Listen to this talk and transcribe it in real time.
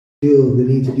feel the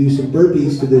need to do some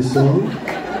burpees to this song.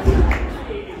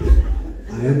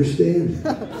 I understand.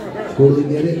 Totally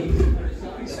get it.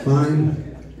 It's fine.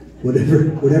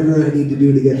 Whatever I need to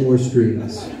do to get more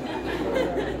streams.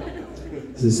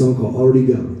 It's a song called Already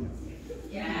Gone.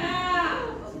 Yeah.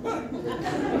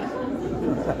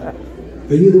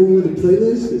 Are you the one with the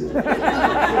playlist?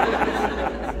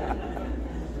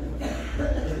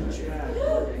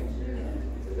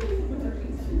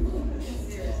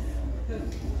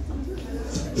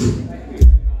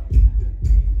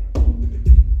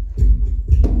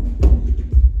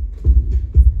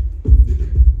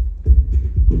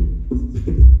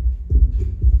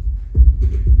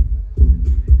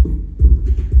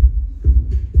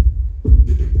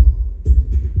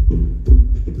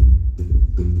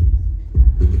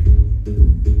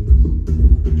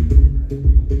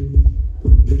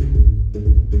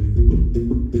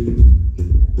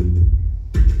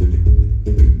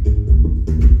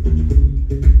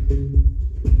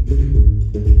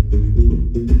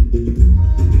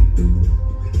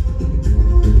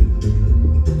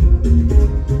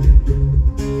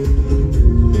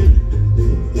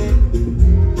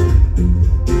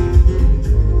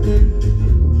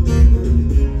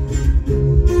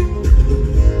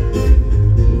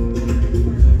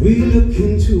 We look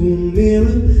into a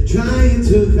mirror, trying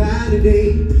to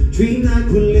validate. Dream like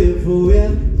we'll live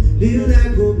forever, live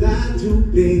like we'll die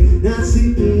today. Not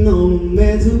sitting on a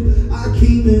mantle, I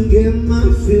came to get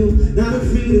my fill. Not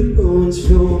afraid of growing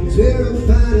strong,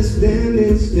 terrified of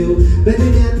standing still.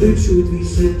 Betting at the truth we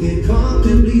said, get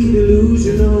comfortably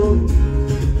delusional.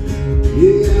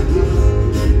 Yeah.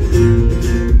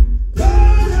 But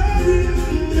I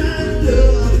really not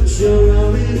love, but you're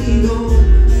already gone.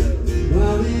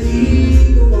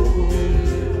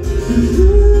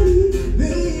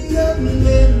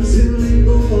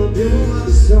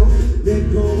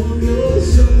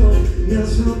 Now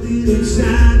something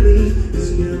inside me has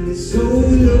got me so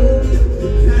low. The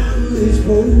power is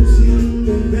posing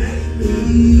and backing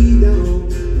me down.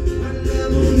 I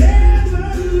never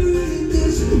leave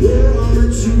this world,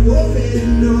 but you already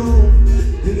know.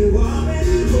 And you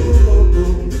already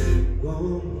gone.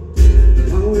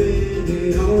 Already gone.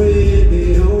 Already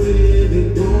gone.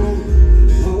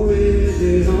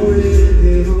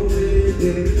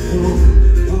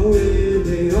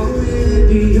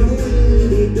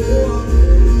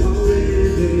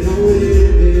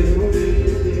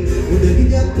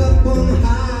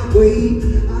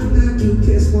 I like to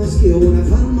test my skill when I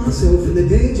find myself in the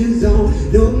danger zone.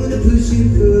 No, I'm gonna push it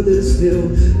further still.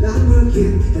 Not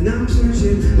working and I'm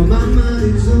searching, but my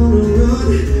mind is on a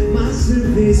run. My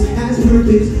surface has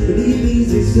purpose, believe me,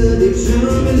 it's addiction.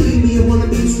 Believe me, I wanna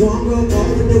be stronger, all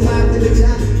in the wipe at the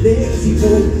top. Legacy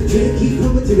folk, can't keep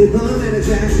coming till they run out of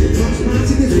track. Cross my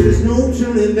tickets, so there's no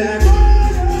turning back.